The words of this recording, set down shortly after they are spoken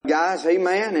guys.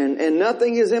 Amen. And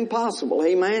nothing is impossible.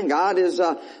 Amen. God has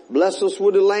blessed us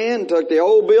with the land, took the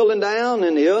old building down,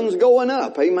 and the other's going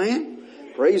up. Amen.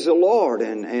 Praise the Lord.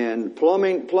 And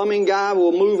plumbing guy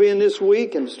will move in this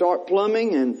week and start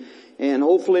plumbing, and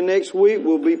hopefully next week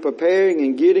we'll be preparing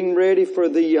and getting ready for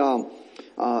the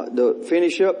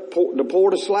finish up the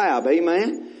pour the slab.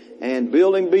 Amen. And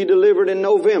building be delivered in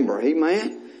November.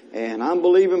 Amen. And I'm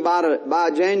believing by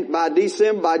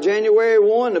January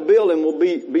 1, the building will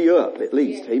be up at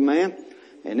least. Amen.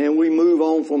 And then we move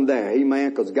on from there.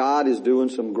 Amen. Because God is doing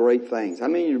some great things. I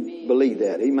mean, you believe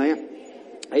that. Amen.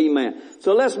 Amen.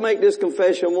 So let's make this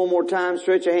confession one more time.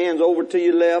 Stretch your hands over to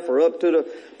your left or up to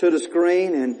the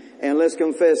screen and let's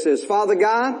confess this. Father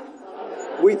God,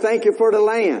 we thank you for the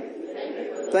land.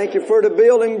 Thank you for the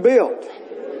building built,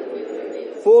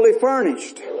 fully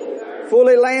furnished,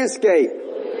 fully landscaped,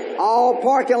 all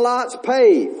parking lots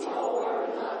paved,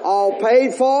 all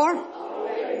paid for,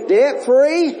 debt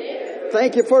free.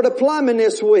 Thank you for the plumbing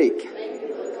this week.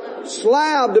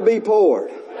 Slab to be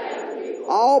poured.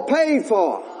 All paid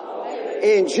for.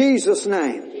 In Jesus'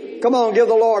 name. Come on, give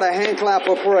the Lord a hand clap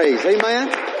of praise. Amen.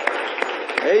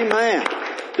 Amen.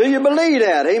 Do you believe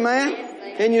that? Amen.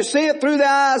 Can you see it through the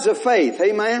eyes of faith?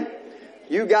 Amen.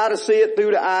 You got to see it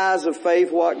through the eyes of faith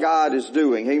what God is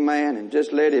doing. Amen. And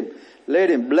just let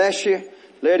Him bless you.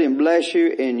 Let Him bless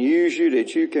you and use you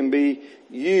that you can be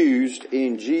used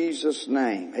in Jesus'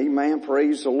 name. Amen.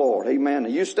 Praise the Lord. Amen.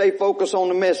 And you stay focused on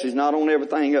the message, not on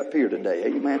everything up here today.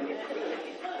 Amen.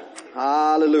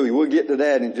 Hallelujah. We'll get to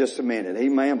that in just a minute.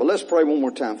 Amen. But let's pray one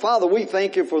more time. Father, we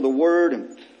thank you for the word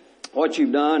and what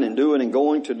you've done and doing and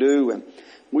going to do. And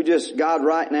we just, God,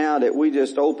 right now that we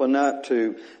just open up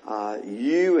to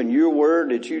you and your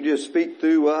word, that you just speak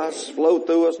through us, flow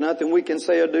through us. Nothing we can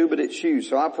say or do, but it's you.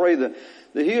 So I pray that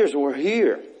the hearers will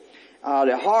hear.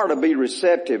 Their heart will be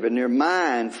receptive and their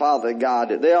mind, Father God,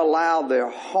 that they'll allow their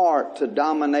heart to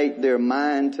dominate their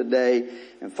mind today.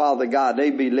 And Father God,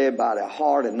 they be led by their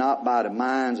heart and not by the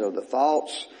minds or the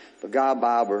thoughts, but God,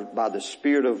 by the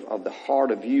spirit of the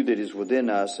heart of you that is within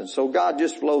us. And so God,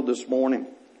 just flow this morning,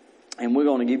 and we're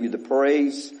going to give you the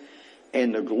praise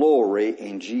and the glory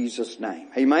in Jesus' name.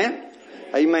 Amen?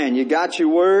 Amen. You got your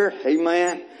word.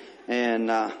 Amen. And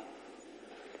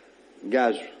you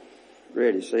guys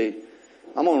ready? See,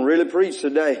 I'm going to really preach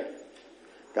today.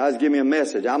 Guys, give me a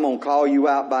message. I'm going to call you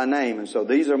out by name. And so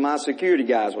these are my security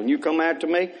guys. When you come after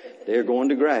me, they're going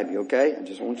to grab you, okay? I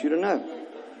just want you to know.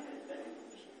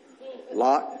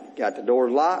 Locked. Got the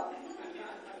doors locked.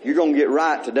 You're going to get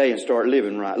right today and start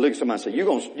living right. Look at somebody and say,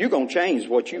 you're going to change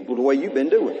the way you've been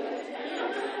doing.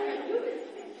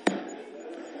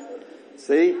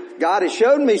 See, God has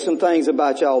showed me some things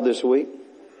about y'all this week.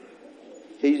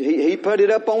 He put it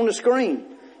up on the screen.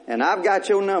 And I've got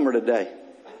your number today.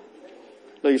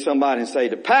 Look at somebody and say,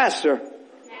 the pastor,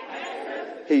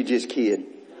 he just kidding.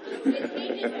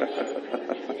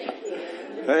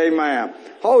 Amen.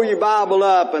 Hold your Bible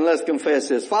up and let's confess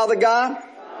this. Father God,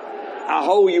 I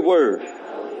hold your word.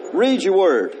 Read your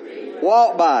word.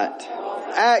 Walk by it.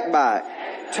 Act by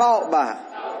it. Talk by it.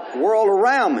 The world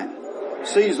around me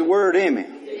sees the word in me.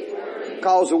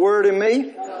 Because the word in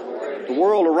me, the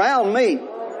world around me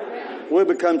will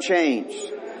become changed.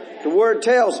 The word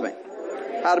tells me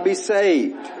how to be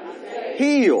saved,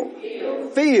 healed,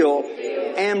 filled,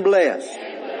 and blessed.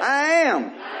 I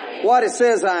am what it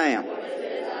says I am.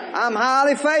 I'm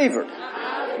highly favored.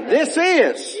 This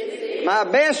is my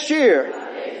best year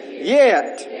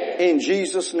yet in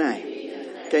Jesus' name.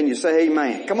 Can you say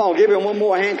amen? Come on, give him one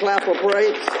more hand clap of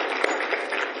praise.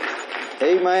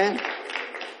 Amen.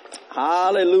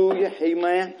 Hallelujah.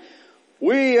 Amen.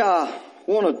 We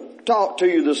want to talk to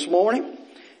you this morning.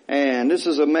 And this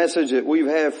is a message that we've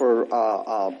had for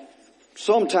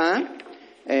some time,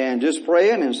 and just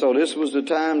praying. And so this was the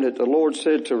time that the Lord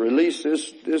said to release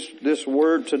this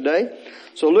word today.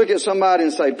 So look at somebody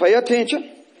and say, pay attention.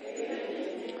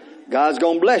 God's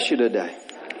going to bless you today.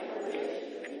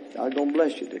 God's going to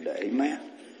bless you today. Amen.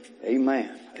 Amen.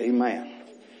 Amen.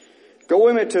 Go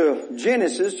with me to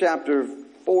Genesis chapter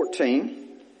 14,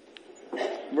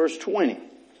 verse 20.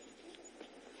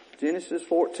 Genesis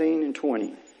 14 and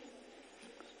 20.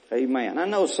 Amen. I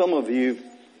know some of you,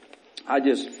 I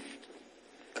just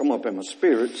come up in my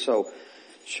spirit, so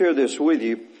share this with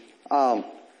you. Some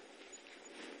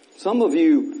of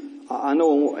you, I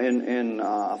know in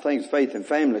I think it's Faith and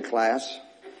Family class,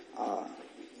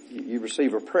 you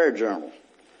receive a prayer journal.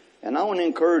 And I want to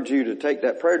encourage you to take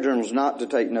that prayer journal, is not to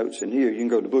take notes in here. You can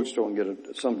go to the bookstore and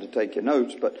get something to take your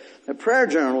notes. But the prayer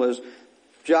journal is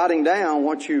jotting down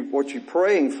what you're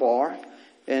praying for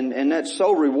And that's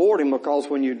so rewarding, because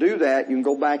when you do that, you can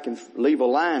go back and leave a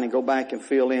line and go back and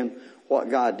fill in what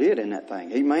God did in that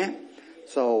thing. Amen?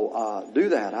 So, do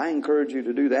that. I encourage you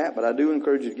to do that, but I do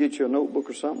encourage you to get you a notebook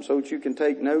or something so that you can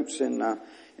take notes and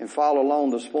follow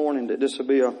along this morning, that this will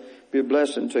be a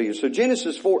blessing to you. So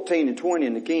Genesis 14:20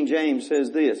 in the King James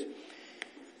says this: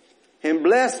 "And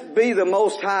blessed be the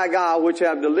Most High God, which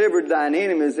hath delivered thine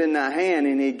enemies in thy hand,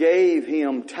 and he gave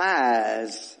him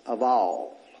tithes of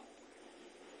all."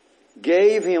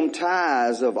 Gave him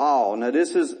tithes of all. Now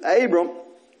this is Abram,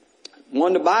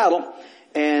 won the battle,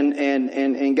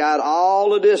 and got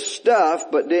all of this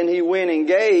stuff, but then he went and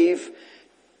gave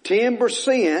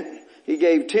 10%. He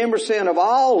gave 10% of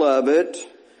all of it,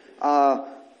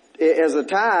 as a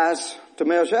tithe to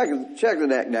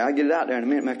Melchizedek. Now, I'll get it out there in a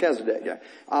minute, Melchizedek.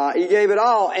 He gave it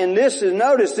all. And this is,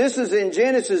 notice, this is in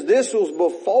Genesis. This was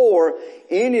before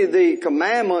any of the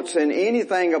commandments and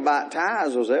anything about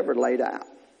tithes was ever laid out.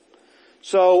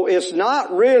 So it's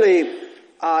not really,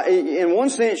 in one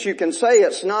sense you can say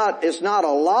it's not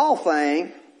a law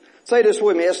thing. Say this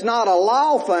with me. It's not a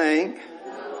law thing,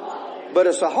 but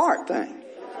it's a heart thing.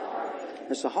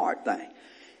 It's a heart thing.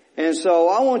 And so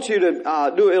I want you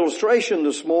to do an illustration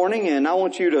this morning, and I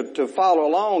want you to follow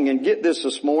along and get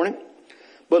this morning.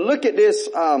 But look at this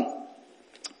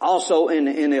also in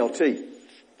the NLT.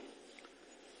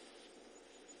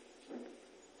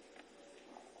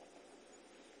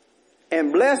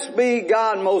 "And blessed be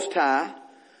God Most High,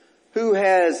 who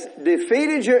has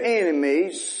defeated your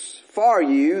enemies for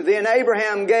you. Then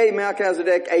Abraham gave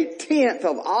Melchizedek 1/10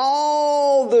 of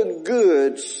all the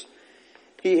goods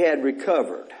he had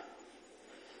recovered."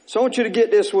 So I want you to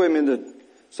get this with me,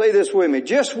 say this with me.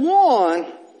 Just 1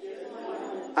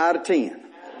 out of 10.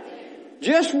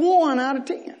 Just 1 out of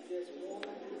 10.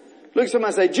 Look at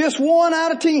somebody and say, just 1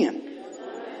 out of 10.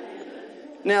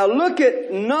 Now look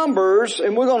at Numbers,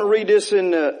 and we're going to read this in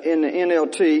the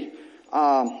NLT.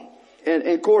 And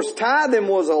of course, tithing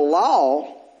was a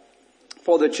law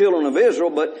for the children of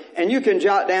Israel, and you can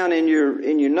jot down in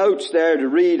your notes there to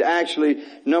read actually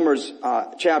Numbers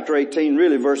chapter 18,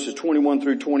 really verses 21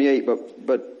 through 28,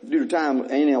 but due to time,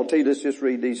 NLT, let's just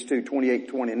read these two, 28 and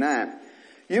 29.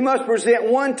 "You must present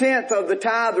 1/10 of the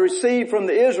tithe received from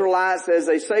the Israelites as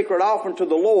a sacred offering to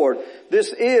the Lord.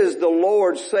 This is the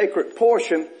Lord's sacred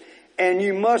portion, and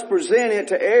you must present it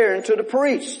to Aaron, to the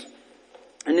priest."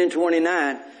 And then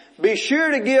 29, "Be sure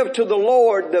to give to the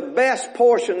Lord the best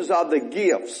portions of the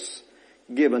gifts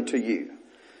given to you."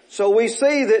 So we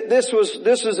see that this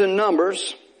is in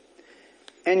Numbers.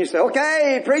 And you say,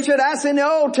 okay, preacher, that's in the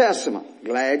Old Testament.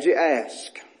 Glad you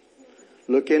asked.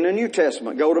 Look in the New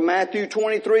Testament. Go to Matthew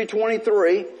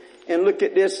 23:23 and look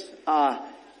at this,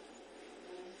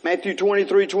 Matthew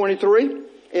 23:23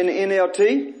 in the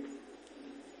NLT.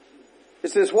 It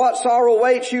says, "What sorrow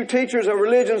awaits you, teachers of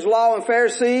religion's law and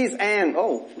Pharisees, and,"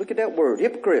 oh, look at that word,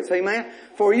 hypocrites, amen.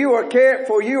 For you are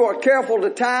careful to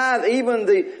tithe, even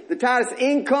the tithe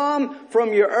income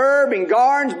from your herb and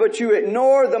gardens, but you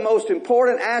ignore the most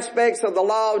important aspects of the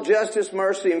law, justice,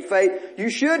 mercy, and faith." You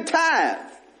should tithe.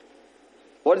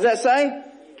 What does that say?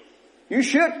 You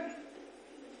should.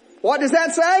 What does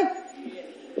that say?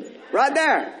 Right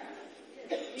there.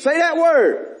 Say that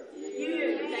word.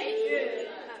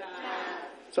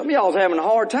 Some of y'all's having a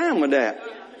hard time with that.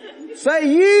 Say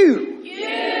you.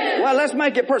 Well, let's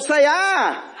make it say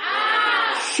I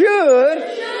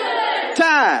should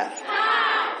tithe.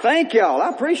 Thank y'all. I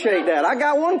appreciate that. I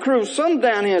got one crew, some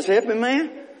down here is helping, man.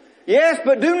 Yes,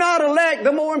 but do not neglect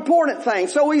the more important thing.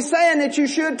 So he's saying that you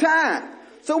should tithe.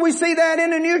 So we see that in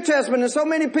the New Testament, and so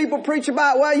many people preach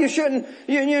about, well, you shouldn't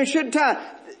tithe.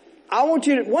 I want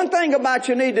you to, one thing about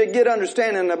you need to get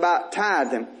understanding about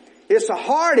tithing. It's a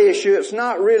heart issue. It's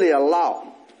not really a law.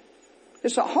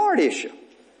 It's a heart issue.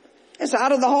 It's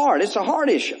out of the heart. It's a heart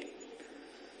issue.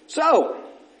 So,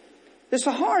 it's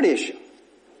a heart issue.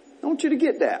 I want you to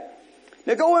get that.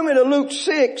 Now go with me to Luke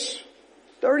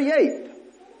 6:38.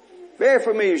 Very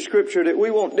familiar scripture that we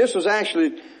want. This was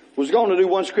going to do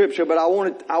one scripture, but I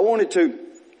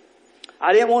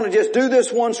didn't want to just do this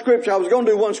one scripture. I was going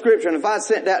to do one scripture, and if I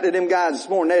sent that to them guys this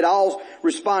morning, they'd all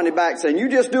responded back saying, "You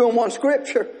just doing one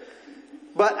scripture."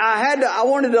 But I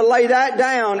wanted to lay that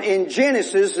down in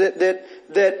Genesis that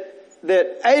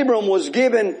Abram was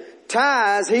given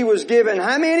tithes. He was given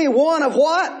how many? 1 of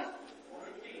what?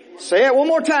 Say it one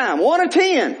more time. 1 of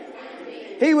 10.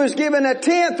 He was given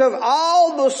 1/10 of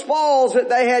all the spoils that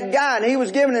they had gotten. He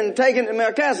was given and taken to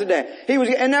Melchizedek.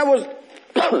 And there was,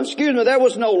 there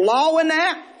was no law in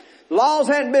that. Laws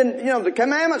hadn't been, the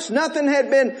commandments, nothing had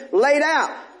been laid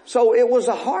out. So it was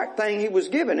a heart thing he was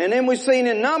given. And then we've seen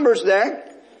in Numbers there,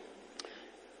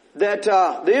 that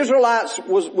the Israelites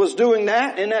was doing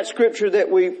that in that scripture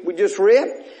that we just read.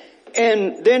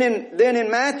 And then in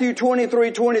Matthew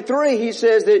 23:23, he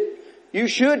says that you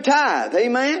should tithe.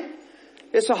 Amen?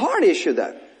 It's a hard issue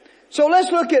though. So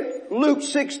let's look at Luke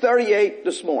 6:38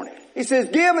 this morning. He says,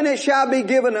 give and it shall be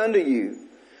given unto you.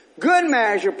 Good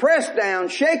measure, pressed down,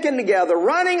 shaken together,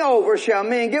 running over shall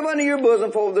men give unto your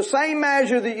bosom, for the same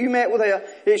measure that you met with,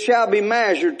 it shall be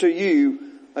measured to you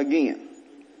again.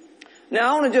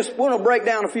 Now I want to break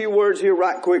down a few words here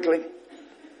right quickly.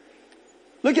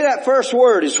 Look at that first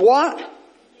word. It's what?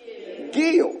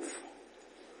 Give.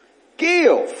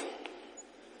 Give.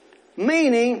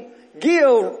 Meaning,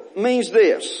 give means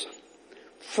this.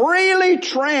 Freely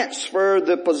transfer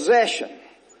the possession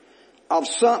of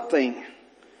something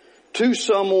to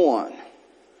someone.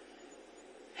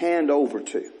 Hand over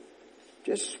to.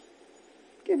 Just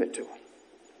give it to them.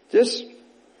 Just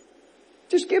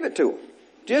give it to them.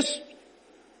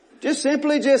 Just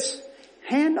simply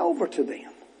hand over to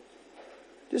them.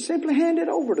 Just simply hand it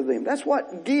over to them. That's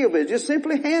what give is. Just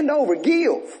simply hand over.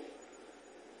 Give.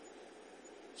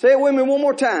 Say it with me one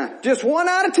more time. Just 1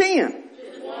 out of 10.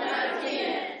 Just 1 out of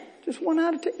 10. Just 1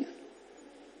 out of 10.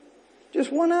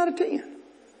 Just 1 out of 10.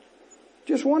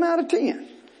 Just 1 out of 10.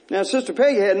 Now Sister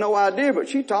Peggy had no idea, but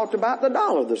she talked about the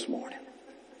dollar this morning.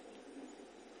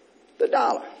 The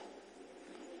dollar.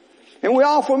 And we're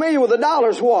all familiar with the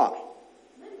dollar's what?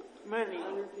 Money.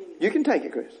 You can take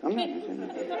it, Chris. I'm not.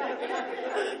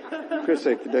 Chris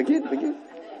said, they get.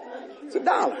 It's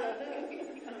 $1.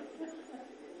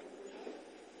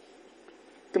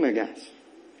 Come here, guys.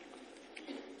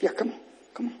 Yeah, come on.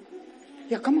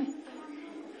 Yeah, come on.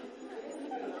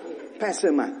 Pass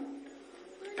them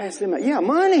out. Yeah,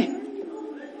 money.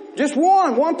 Just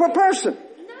one per person.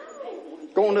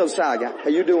 Go on the other side, guy. How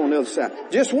you doing on the other side?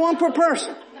 Just one per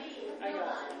person.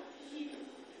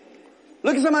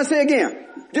 Look at somebody say again.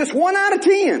 Just 1 out of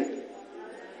 10.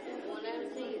 1 out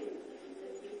of 10.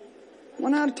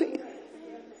 1 out of 10.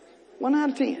 1 out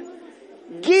of 10.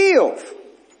 Give.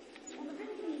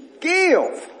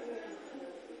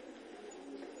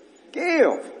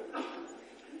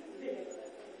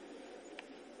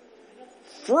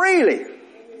 Freely.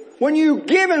 When you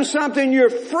giving something, you're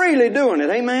freely doing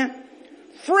it. Amen?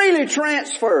 Freely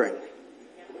transferring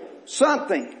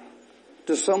something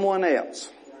to someone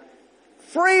else.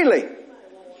 Freely.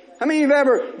 How many of you have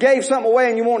ever gave something away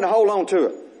and you wanted to hold on to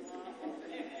it?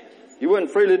 You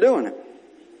wasn't freely doing it.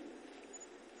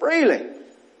 Freely.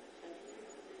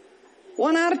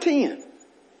 1 out of 10.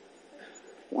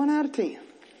 1 out of 10.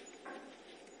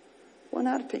 1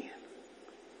 out of 10.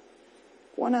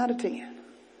 1 out of 10.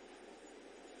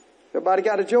 Everybody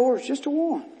got a George? Just a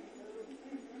 1.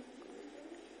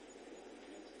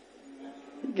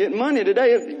 You get money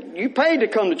today. You paid to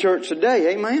come to church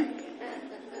today. Amen.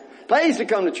 Pays to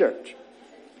come to church.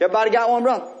 Everybody got one,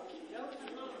 brother?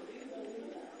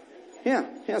 Yeah,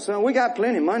 son, we got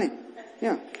plenty of money.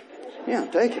 Yeah,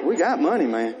 take it. We got money,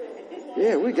 man.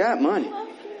 Yeah, we got money.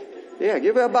 Yeah,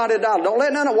 give everybody $1. Don't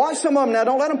let none of, watch some of them now.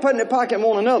 Don't let them put it in their pocket and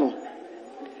want another one.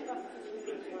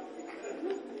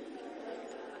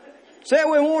 Say it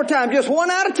with me one more time. Just 1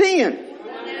 out of 10.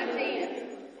 1 out of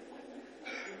 10.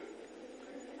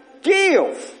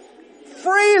 Give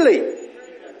freely.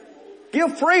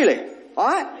 Give freely.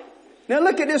 Alright? Now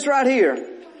look at this right here.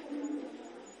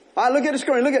 Alright, look at the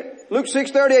screen. Look at Luke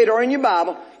 6:38 or in your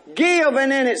Bible. Give,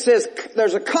 and then it says,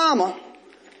 there's a comma.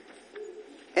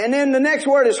 And then the next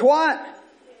word is what?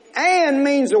 And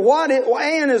means a what?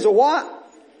 And is a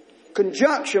what?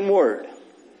 Conjunction word.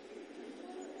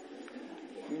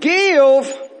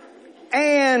 Give,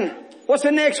 and what's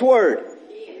the next word?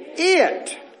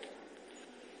 It.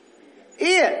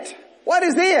 What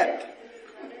is it?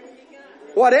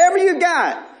 Whatever you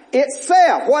got.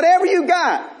 Itself. Whatever you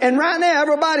got. And right now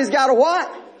everybody's got a what?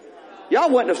 Y'all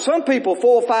went to some people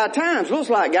 4 or 5 times. Looks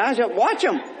like, guys. Watch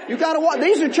them. You gotta watch.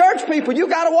 These are church people. You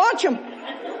gotta watch them.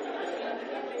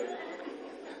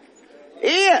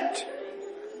 It.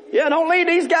 Yeah, don't leave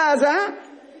these guys out.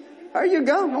 There you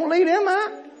go. Don't leave them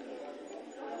out.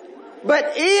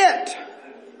 But it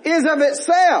is of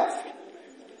itself.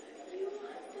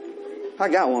 I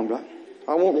got one, brother.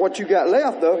 I want what you got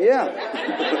left, though. Yeah.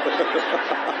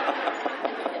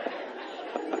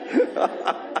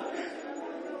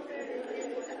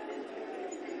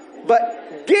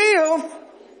 But give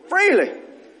freely.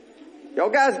 Y'all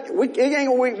guys, we're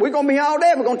going to be all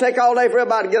day. We're going to take all day for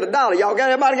everybody to get $1.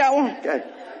 Everybody got one? Okay.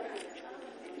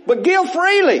 But give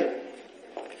freely.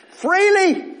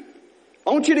 Freely. I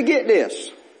want you to get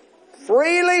this.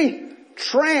 Freely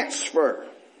transfer.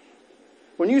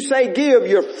 When you say give,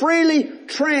 you're freely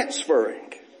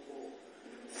transferring.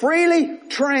 freely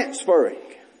transferring.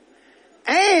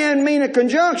 And mean a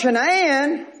conjunction,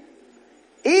 and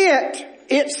it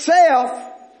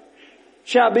itself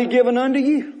shall be given unto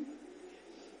you.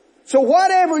 So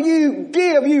whatever you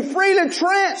give, you freely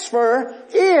transfer,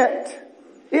 it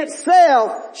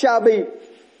itself shall be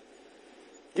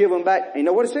given back. You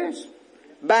know what it says?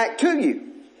 Back to you.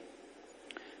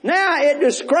 Now it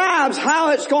describes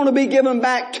how it's going to be given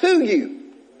back to you.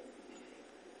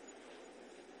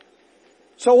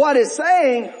 So what it's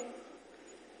saying,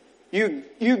 you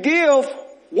give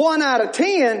 1 out of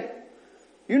 10,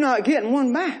 you're not getting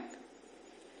 1 back.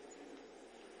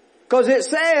 Because it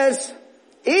says,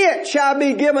 it shall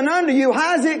be given unto you.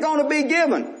 How's it going to be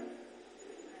given?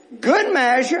 Good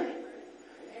measure,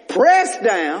 pressed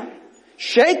down,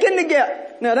 shaken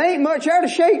together. Now there ain't much there to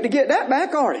shake to get that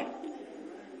back, are there?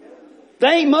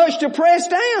 There ain't much to press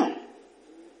down.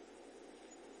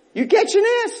 You catching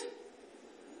this?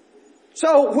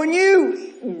 So when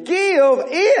you give,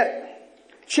 it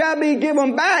shall be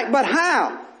given back, but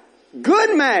how?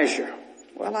 Good measure.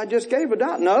 Well, I just gave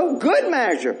 $1. No, good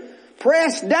measure.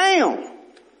 Pressed down.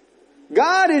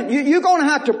 God is, you're going to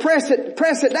have to press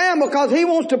it down because He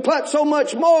wants to put so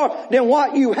much more than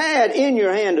what you had in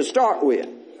your hand to start with.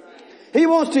 He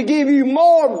wants to give you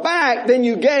more back than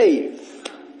you gave.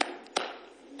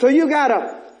 So you got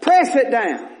to press it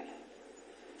down.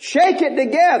 Shake it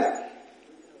together.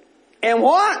 And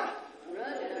what?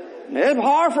 It's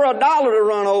hard for $1 to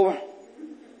run over.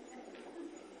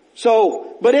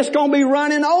 So, but it's going to be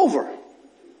running over.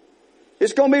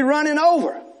 It's going to be running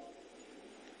over.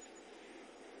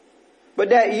 But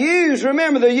that use,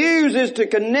 remember the use is to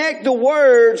connect the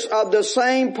words of the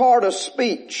same part of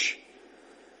speech.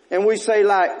 And we say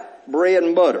like bread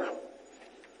and butter.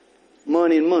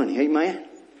 Money and money. Amen.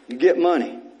 You get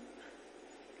money.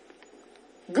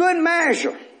 Good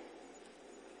measure.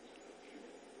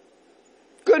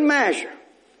 Good measure.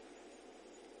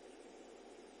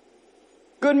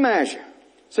 Good measure.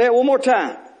 Say it one more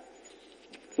time.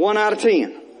 1 out of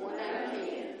 10. 1 out of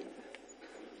 10.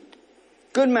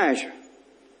 Good measure.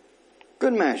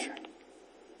 Good measure.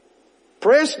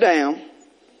 Pressed down,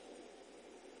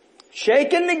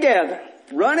 shaken together,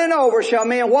 running over shall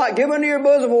men what? Give unto your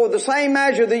bosom with the same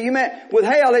measure that you met with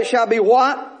hell, it shall be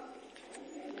what?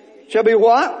 Shall be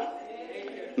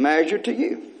what? Measure to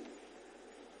you.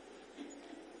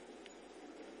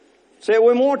 Say it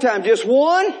one more time. Just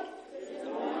 1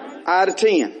 out of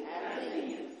 10.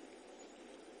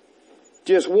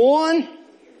 Just 1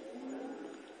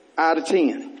 out of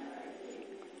 10.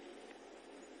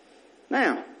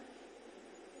 Now,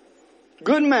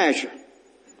 good measure.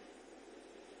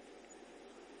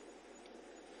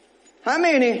 How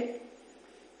many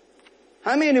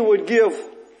would give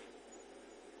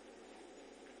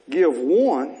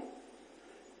 1?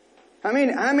 How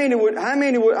many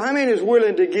is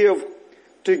willing to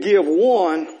give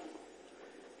 1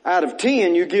 out of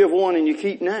 10? You give 1 and you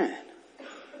keep 9.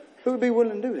 Who would be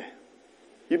willing to do that?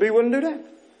 You be willing to do that?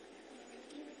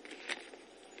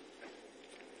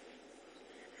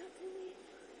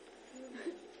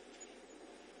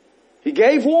 He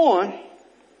gave 1,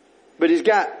 but he's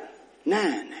got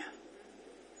 9 now.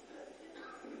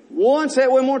 1, say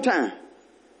it one more time.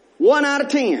 1 out of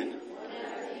 10.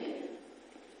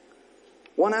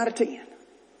 1 out of 10.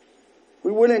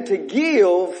 We're willing to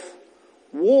give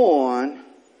 1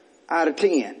 out of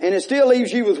 10. And it still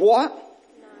leaves you with what?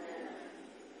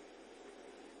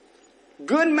 9.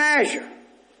 Good measure.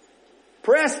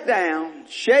 Pressed down,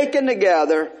 shaken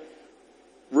together,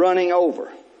 running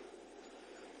over.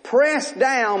 Pressed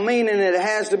down meaning it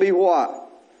has to be what?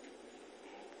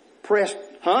 Pressed,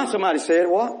 Somebody said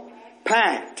what?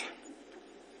 Packed.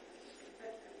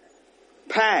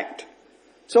 Packed.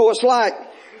 So it's like,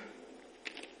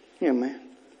 here man,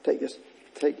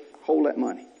 hold that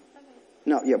money.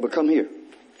 No, yeah, but come here.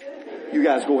 You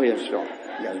guys go ahead and start.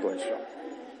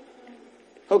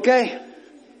 Okay?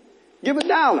 Give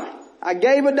 $1. I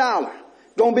gave $1.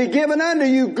 Gonna be given unto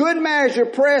you good measure,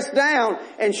 pressed down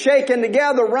and shaken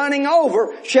together, running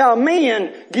over, shall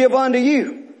men give unto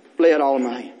you. Lay it all in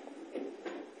my hand.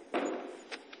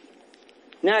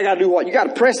 Now I gotta do what? You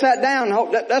gotta press that down.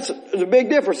 That's a big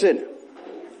difference, isn't it?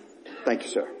 Thank you,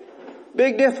 sir.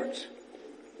 Big difference.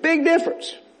 Big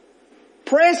difference.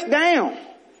 Press down.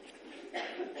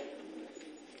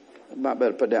 I might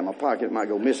better put that in my pocket. It might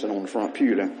go missing on the front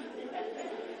pew there.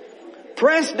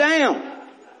 Press down.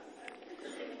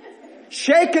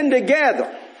 Shaken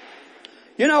together.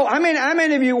 You know, how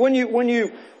many of you, when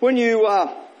you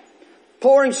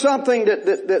pouring something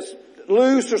that's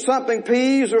loose or something,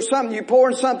 peas or something, you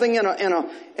pouring something in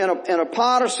a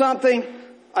pot or something,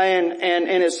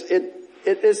 and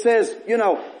it says,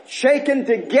 shaken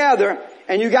together,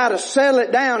 and you got to settle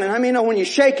it down. And how many know when you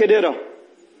shake it,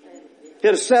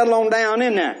 it'll settle on down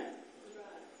in there?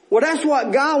 Well, that's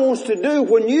what God wants to do.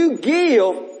 When you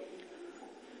give,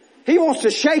 He wants to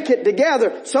shake it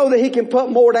together so that He can put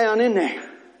more down in there.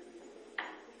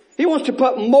 He wants to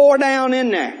put more down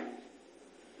in there.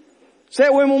 Say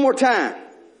it with me one more time.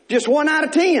 Just 1 out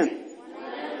of 10.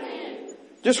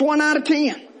 Just 1 out of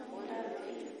 10.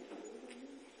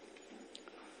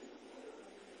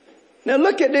 Now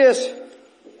look at this.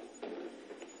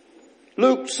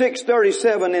 Luke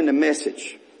 6:37 in the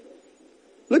Message.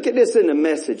 Look at this in the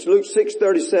Message. Luke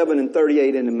 6:37 and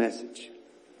 38 in the Message.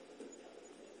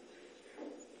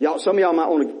 Some of y'all might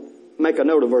want to make a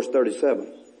note of verse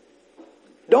 37.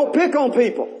 Don't pick on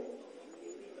people.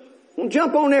 Don't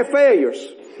jump on their failures.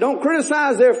 Don't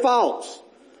criticize their faults.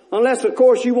 Unless, of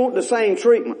course, you want the same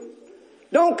treatment.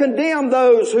 Don't condemn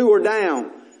those who are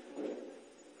down.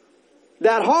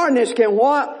 That hardness can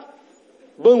what?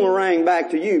 Boomerang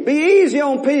back to you. Be easy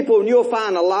on people and you'll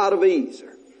find a lot of ease.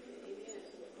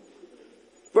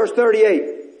 Verse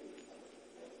 38.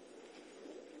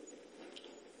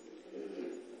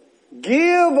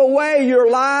 Give away your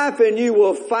life and you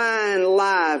will find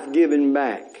life given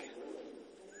back.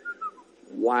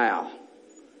 Wow.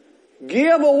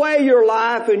 Give away your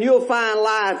life and you'll find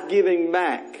life giving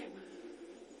back.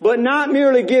 But not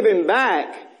merely giving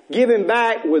back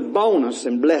with bonus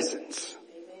and blessings.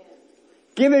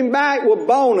 Giving back with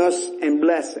bonus and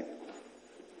blessing.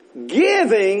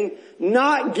 Giving,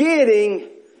 not getting,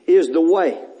 is the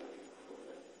way.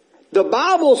 The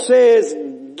Bible says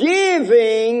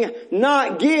giving,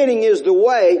 not getting is the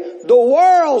way. The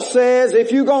world says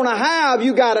if you're going to have,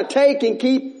 you got to take and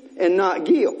keep and not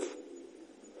give.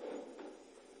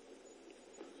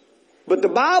 But the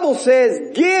Bible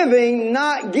says giving,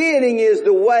 not getting is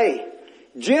the way.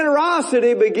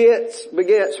 Generosity begets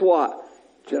what?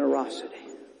 Generosity.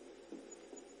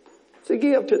 So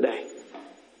give today.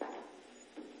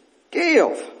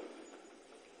 Give.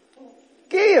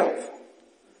 Give.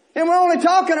 And we're only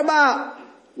talking about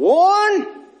 1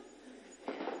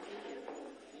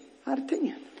 out of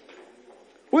 10.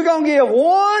 We're going to give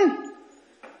 1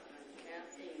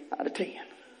 out of 10.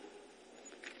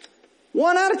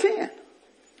 1 out of 10.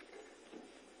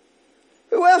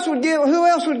 Who else would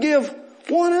give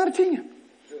 1 out of 10?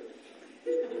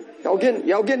 Y'all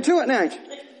getting to it now, ain't you?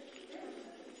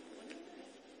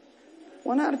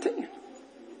 1 out of 10.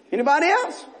 Anybody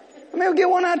else? I mean, we'll get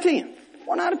 1 out of 10.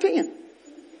 1 out of 10.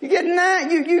 You get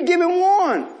 9, you give him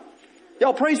 1.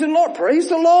 Y'all praise the Lord. Praise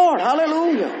the Lord.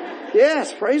 Hallelujah.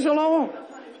 Yes, praise the Lord.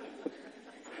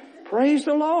 Praise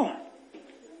the Lord.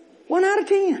 1 out of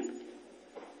 10.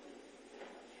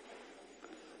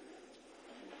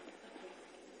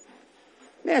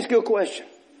 Let me ask you a question,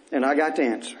 and I got the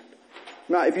answer.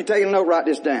 Now, if you're taking a note, write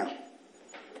this down.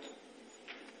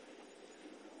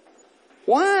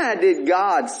 Why did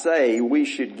God say we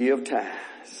should give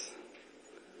tithes?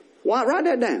 Why? Write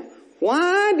that down.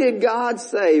 Why did God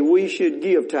say we should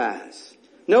give tithes?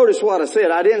 Notice what I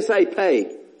said. I didn't say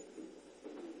pay.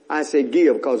 I said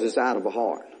give because it's out of the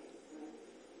heart.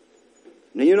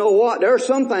 Now you know what? There are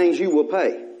some things you will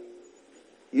pay.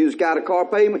 You just got a car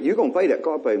payment, you're going to pay that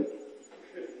car payment.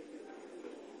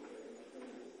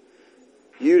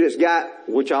 You just got,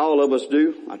 which all of us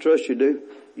do, I trust you do,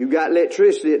 you got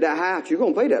electricity at that house, you're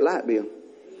going to pay that light bill.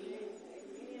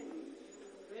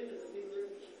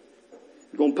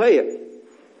 You're going to pay it.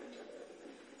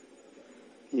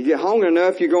 You get hungry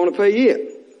enough, you're going to pay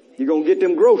it. You're going to get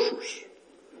them groceries.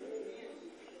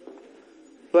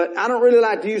 But I don't really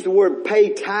like to use the word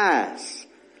pay tithes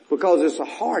because it's a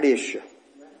hard issue.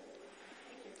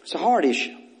 It's a hard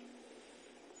issue.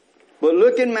 But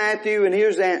look in Matthew, and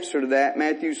here's the answer to that.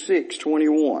 Matthew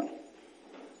 6:21.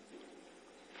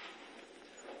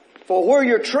 For where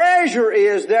your treasure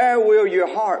is, there will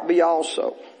your heart be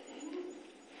also.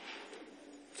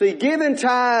 See, giving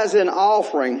tithes and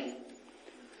offering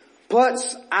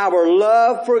puts our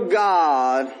love for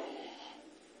God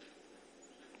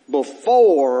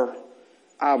before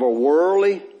our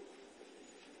worldly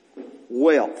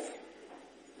wealth.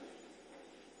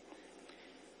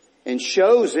 And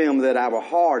shows Him that our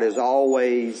heart is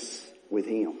always with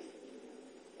Him.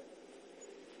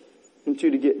 I want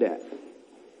you to get that.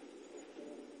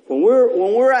 When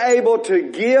we're able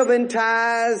to give in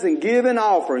tithes and give in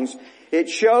offerings, it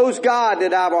shows God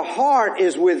that our heart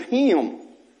is with Him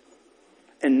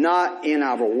and not in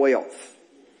our wealth.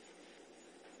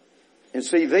 And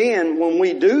see, then when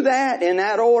we do that in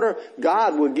that order,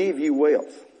 God will give you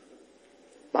wealth.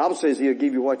 The Bible says He'll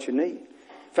give you what you need.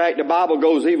 In fact, the Bible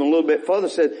goes even a little bit further,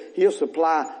 says He'll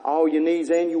supply all your needs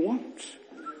and your wants.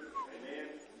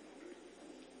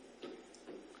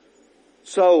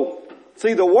 So,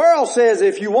 see, the world says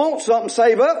if you want something,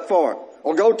 save up for it.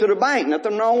 Or go to the bank.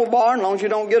 Nothing wrong with borrowing, as long as you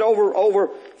don't get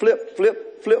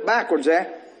flip backwards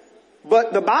there.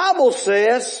 But the Bible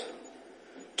says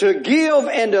to give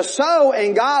and to sow,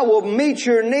 and God will meet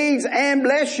your needs and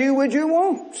bless you with your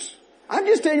wants. I'm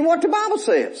just telling you what the Bible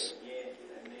says.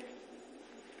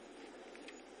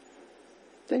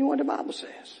 Tell you what the Bible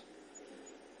says.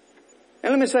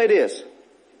 And let me say this.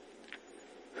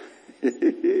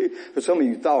 But some of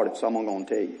you thought it, so I'm going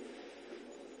to tell you.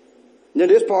 Now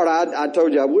this part I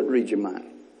told you I wouldn't read your mind.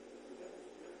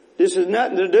 This is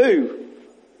nothing to do.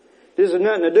 This is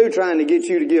nothing to do trying to get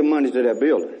you to give money to that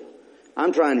building.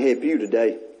 I'm trying to help you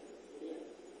today.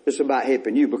 It's about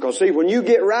helping you. Because see, when you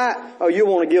get right, oh, you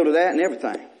want to give to that and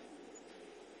everything.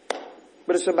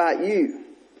 But it's about you.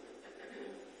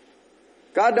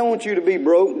 God don't want you to be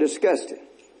broke and disgusted.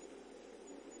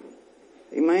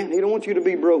 Amen. He don't want you to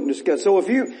be broke and disgusted. So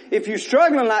if you're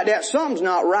struggling like that, something's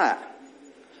not right.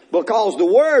 Because the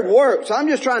Word works. I'm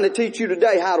just trying to teach you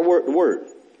today how to work the Word.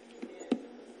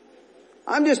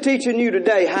 I'm just teaching you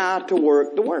today how to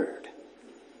work the Word.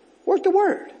 Work the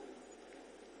Word.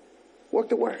 Work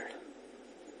the Word.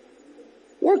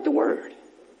 Work the Word.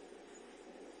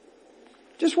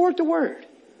 Just work the Word.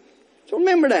 So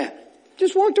remember that.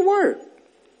 Just work the Word.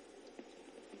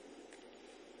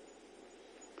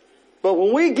 But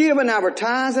when we give an our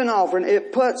tithes and offering,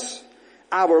 it puts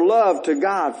our love to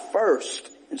God first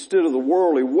instead of the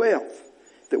worldly wealth.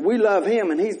 That we love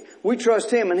Him and we trust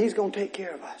Him and He's going to take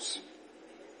care of us.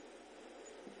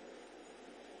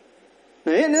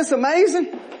 Now isn't this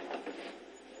amazing?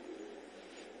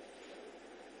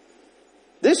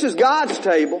 This is God's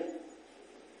table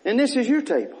and this is your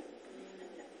table.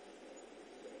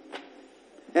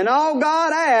 And all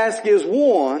God asks is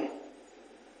 1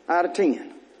 out of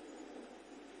 10.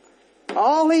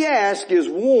 All He asks is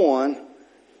 1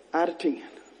 out of 10.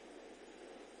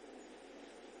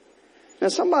 Now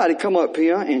somebody come up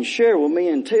here and share with me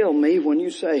and tell me when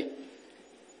you say,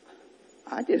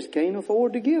 I just can't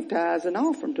afford to give tithes and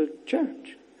offering to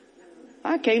church.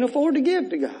 I can't afford to give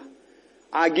to God.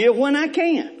 I give when I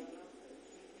can.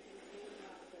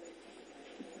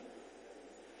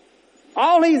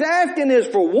 All He's asking is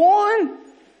for 1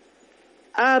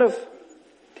 out of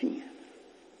 10.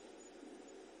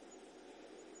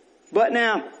 But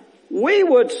now, we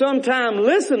would sometimes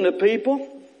listen to people,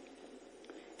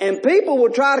 and people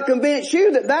will try to convince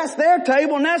you that that's their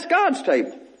table and that's God's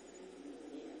table.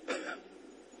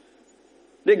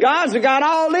 That God's got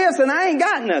all this and I ain't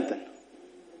got nothing.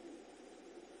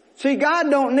 See, God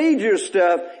don't need your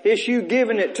stuff. It's you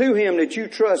giving it to Him that you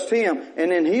trust Him,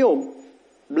 and then He'll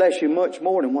bless you much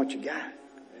more than what you got.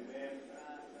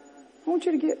 I want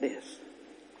you to get this.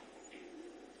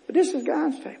 But this is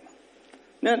God's table.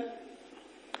 Now,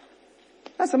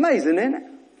 that's amazing, isn't it?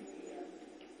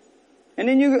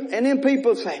 And then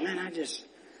people say, man, I just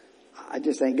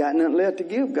ain't got nothing left to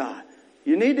give God.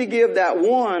 You need to give that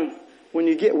 1 when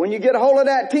you get a hold of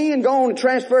that 10, go on and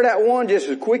transfer that 1 just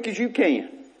as quick as you can.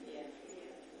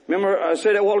 Remember I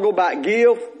said that a while ago about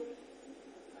give,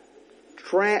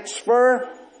 transfer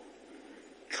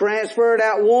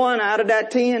that 1 out of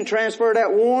that 10, transfer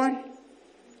that 1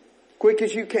 quick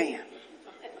as you can.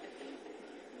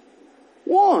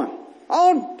 1.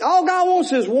 All God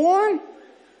wants is 1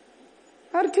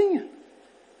 out of 10.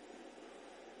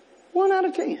 1 out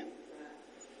of 10.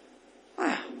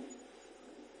 Wow.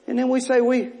 And then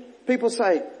people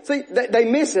say, see, they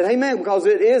miss it, amen, because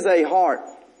it is a heart.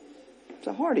 It's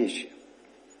a heart issue.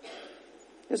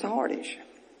 It's a heart issue.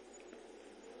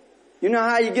 You know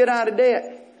how you get out of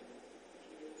debt?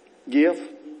 Give.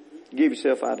 Give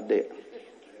yourself out of debt.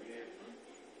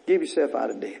 Give yourself out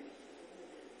of debt.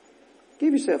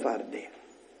 Give yourself out of debt.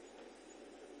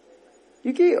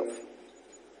 You give.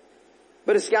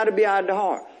 But it's got to be out of the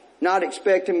heart. Not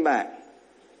expecting back.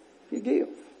 You give.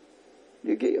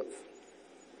 You give.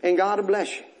 And God will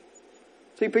bless you.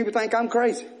 See, people think I'm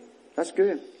crazy. That's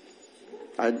good.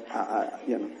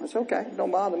 That's okay. Don't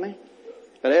bother me.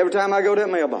 But every time I go to that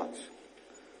mailbox,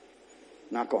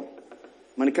 knock on.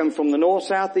 Money comes from the north,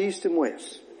 south, east, and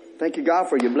west. Thank you, God,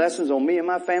 for your blessings on me and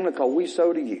my family, because we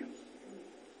sow to you.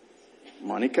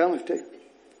 Money cometh too.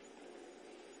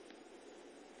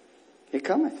 It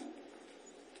cometh.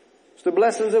 It's the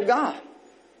blessings of God.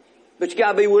 But you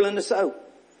gotta be willing to sow.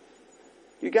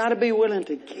 You gotta be willing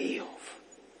to give.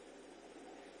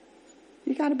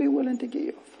 You gotta be willing to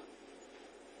give.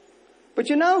 But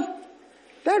you know,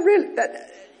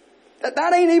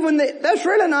 That ain't even that's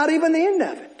really not even the end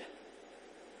of it.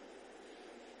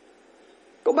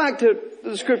 Go back to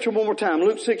the scripture one more time.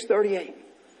 Luke 6:38.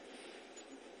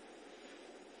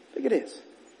 Look at this.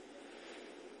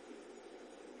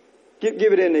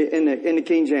 Give it in the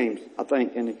King James, I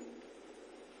think. Do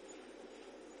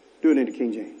it in the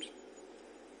King James.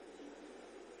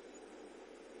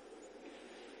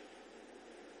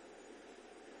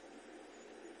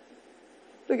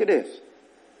 Look at this.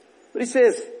 But he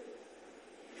says,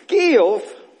 give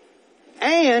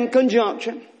and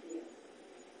conjunction.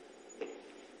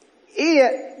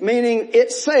 It, meaning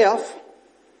itself.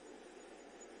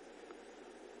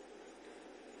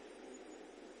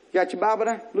 Got your Bible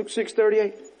there? Luke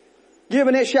 6:38.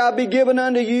 Given it shall be given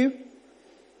unto you.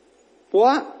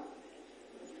 What?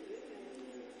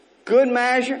 Good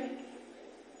measure.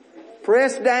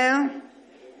 Pressed down.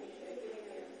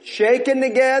 Shaken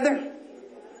together.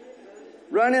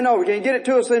 Running over. Can you get it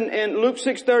to us in Luke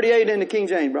 6:38 in the King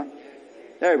James, bro?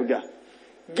 There we go.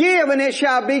 Give and it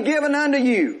shall be given unto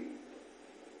you.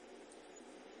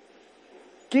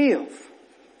 Give.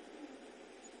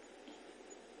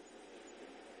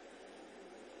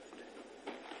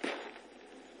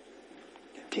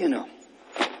 Ten of them.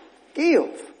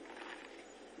 Give.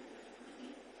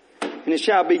 And it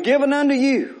shall be given unto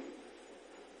you.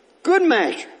 Good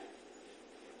measure.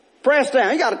 Pressed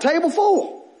down. You got a table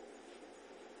full.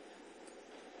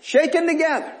 Shaken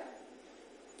together.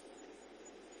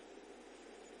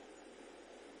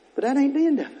 But that ain't the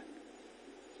end of it.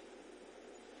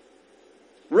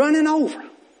 Running over.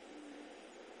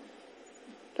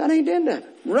 That ain't the end of it.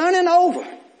 Running over.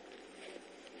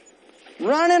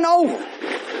 Running over.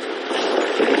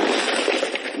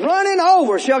 Running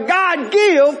over shall God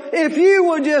give if you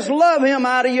will just love Him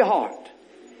out of your heart.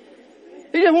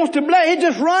 He just wants to bless. He's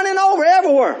just running over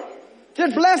everywhere.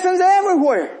 Just blessings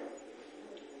everywhere.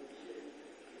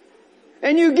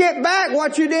 And you get back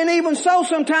what you didn't even sow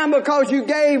sometime because you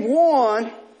gave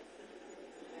 1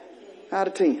 out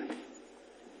of 10.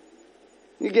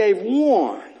 You gave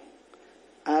 1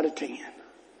 out of 10.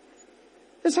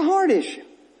 It's a heart issue.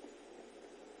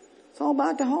 It's all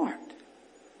about the heart.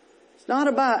 It's not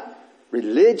about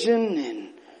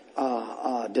religion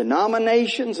and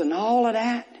denominations and all of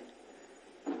that.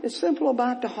 It's simple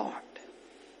about the heart.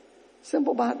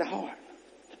 Simple about the heart.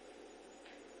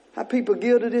 How people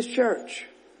give to this church.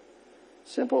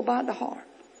 Simple about the heart.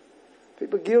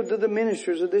 People give to the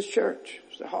ministers of this church.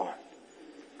 It's the heart.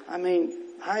 I mean,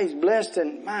 how He's blessed,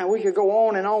 and man, we could go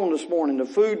on and on this morning. The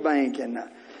food bank and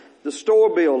the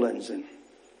store buildings and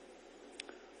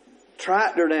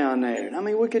tractor down there. I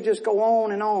mean, we could just go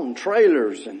on and on.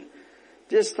 Trailers and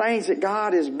just things that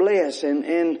God has blessed,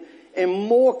 and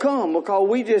more come because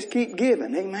we just keep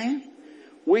giving. Amen.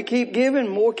 We keep giving,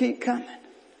 more keep coming.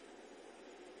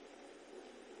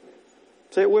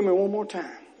 Say it with me one more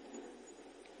time.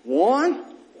 1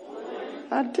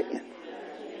 out of 10.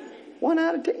 1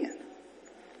 out of 10.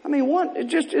 I mean,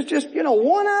 it's just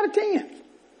 1 out of 10.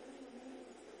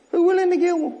 Who willing to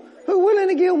give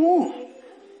 1?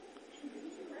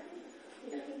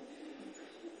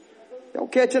 Y'all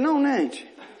catching on, ain't you?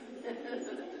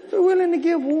 Who willing to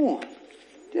give 1?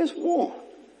 Just 1.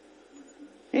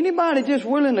 Anybody just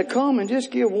willing to come and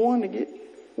just give 1 to get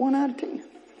 1 out of 10?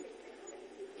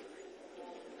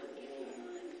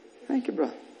 Thank you,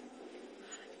 brother.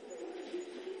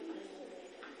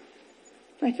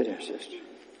 Thank you there, sister.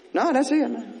 No, that's it.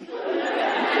 No.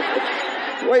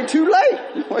 Way too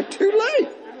late. Way too late.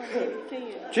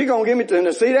 She gonna give me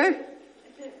to see that?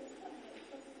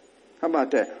 How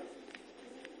about that?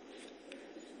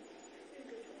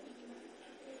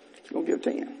 She's gonna give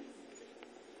 10.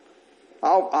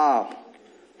 I'm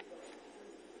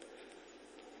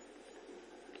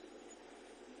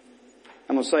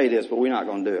gonna say this, but we're not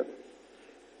gonna do it.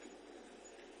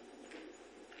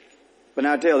 But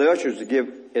now I tell the ushers to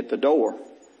give at the door.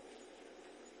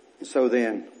 And so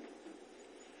then,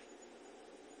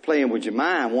 playing with your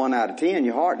mind, 1 out of 10,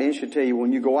 your heart then should tell you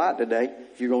when you go out today,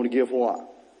 you're going to give what?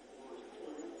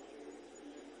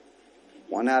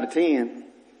 1 out of 10,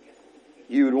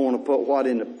 you would want to put what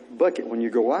in the bucket when you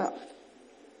go out?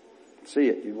 See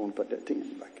it, you want to put that 10 in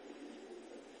the bucket.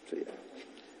 See it.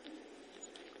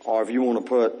 Or if you want to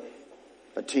put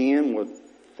a 10 with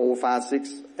 4, 5,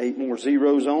 6, 8 more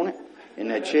zeros on it in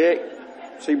that check,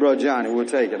 see Brother Johnny, we'll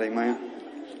take it, amen.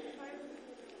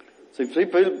 See,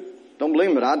 people don't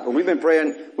believe me, but we've been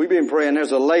praying,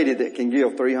 there's a lady that can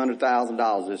give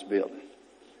 $300,000 to this building.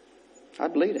 I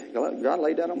believe that. God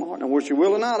laid that on my heart. Now, whether she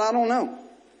will or not, I don't know.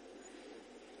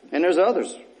 And there's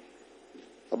others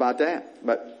about that.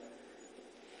 But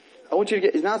I want you to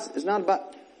get, it's not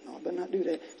about No, I better not do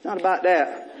that. It's not about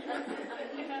that.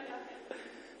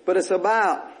 But it's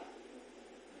about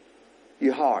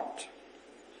your heart.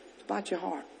 It's about your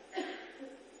heart.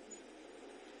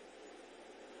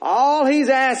 All he's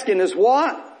asking is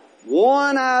what?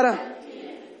 1 out of.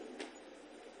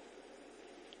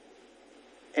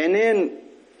 And then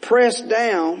pressed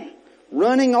down,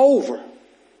 running over.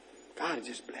 God will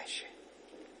just bless you.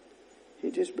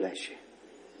 He'll just bless you.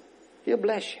 He'll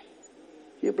bless you.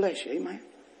 He'll bless you. Amen.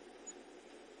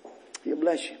 He'll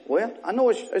bless you. Well, I know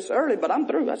it's early, but I'm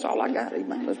through. That's all I got.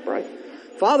 Amen. Let's pray.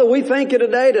 Father, we thank you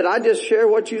today that I just share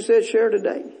what you said share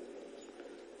today.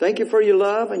 Thank you for your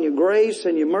love and your grace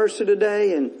and your mercy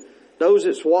today, and those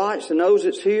that's watched and those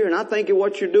that's here. And I thank you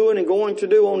what you're doing and going to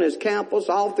do on this campus,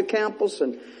 off the campus,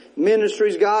 and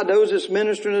ministries, God, those that's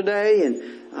ministering today,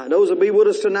 and those that be with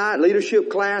us tonight, leadership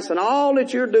class, and all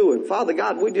that you're doing. Father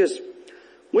God, we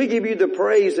give you the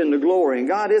praise and the glory. And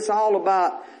God, it's all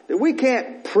about that we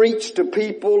can't preach to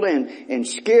people and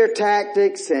scare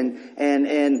tactics and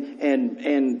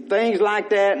things like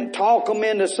that and talk them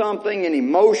into something and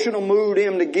emotional mood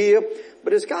them to give.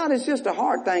 But it's God, it's just a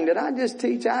heart thing that I just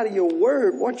teach out of your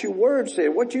word, what your word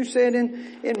said, what you said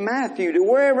in Matthew, that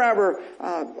wherever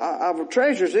our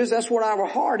treasures is, that's what our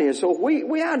heart is. So if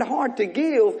we had the heart to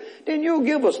give, then you'll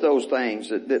give us those things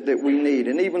that we need,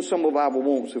 and even some of our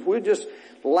wants. If we'll just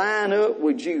line up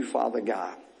with you, Father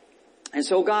God. And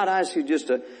so God, I ask you just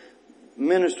to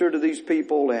minister to these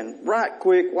people, and right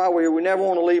quick, while we're here, we never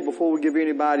want to leave before we give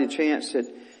anybody a chance that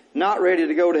not ready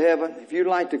to go to heaven. If you'd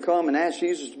like to come and ask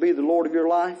Jesus to be the Lord of your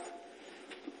life,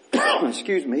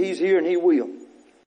 excuse me, He's here and He will.